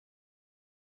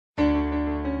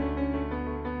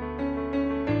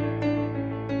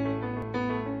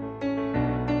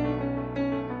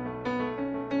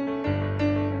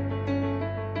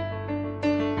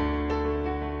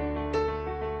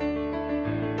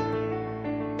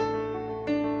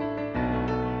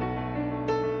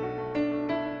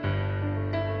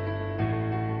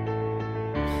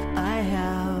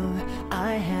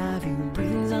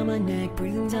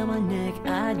breathing down my neck.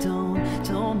 I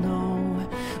don't know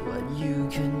what you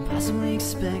can possibly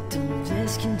expect in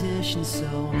this condition.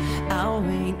 So I'll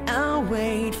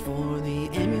wait for the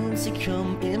ambulance to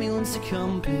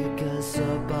come pick us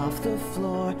up off the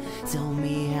floor. Tell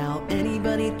me how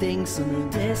anybody thinks under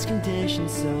this condition.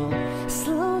 So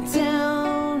slow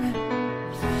down.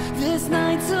 This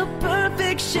night's a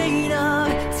perfect shade of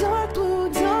dark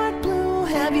blue, dark blue.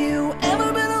 Have you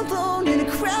ever been alone in a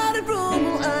crowded room?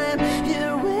 Well, I'm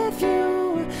here with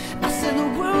you. I said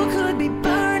the world could be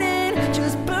burning,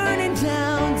 just burning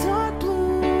down. Dark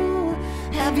blue.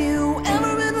 Have you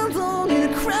ever been alone in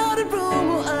a crowded room?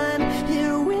 Well, I'm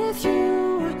here with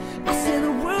you. I said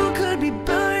the world could be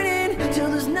burning till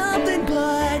there's nothing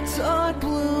but dark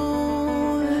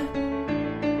blue.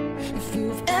 If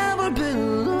you've ever been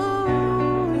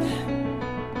alone,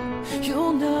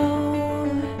 you'll know.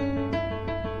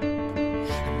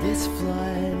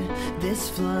 This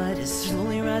flood is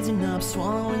slowly rising up,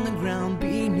 swallowing the ground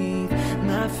beneath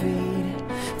my feet.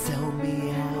 Tell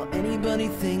me how anybody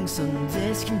thinks under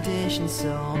this condition.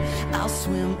 So I'll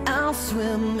swim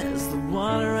as the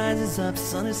water rises up.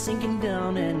 Sun is sinking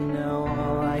down and now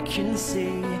all I can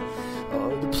see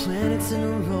are the planets in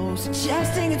a row,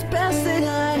 suggesting it's best that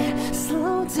I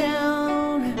slow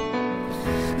down.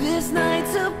 This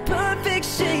night's a perfect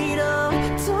shade of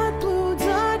dark blue,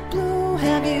 dark blue.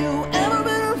 Have you ever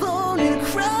been alone in a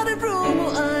crowded room?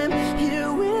 Well, I'm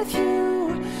here with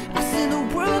you. I said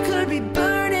the world could be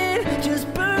burning,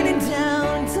 just burning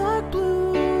down. Dark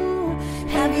blue.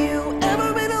 Have you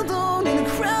ever been alone in a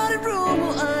crowded room?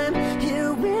 Well, I'm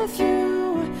here with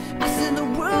you. I said the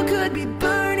world could be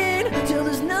burning till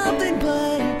there's nothing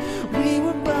but we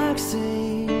were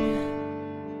boxing.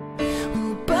 We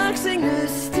were boxing the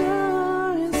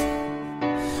stars.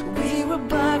 We were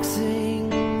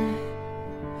boxing.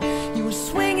 You were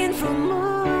swinging from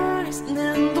Mars, and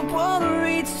then the water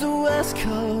reached the west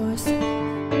coast.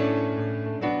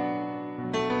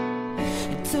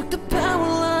 It took the power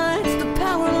lines,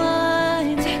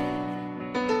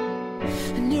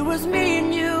 and it was me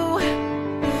and you,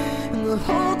 and the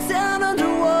whole town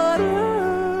underwater,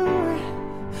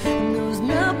 and there was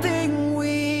nothing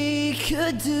we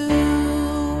could do.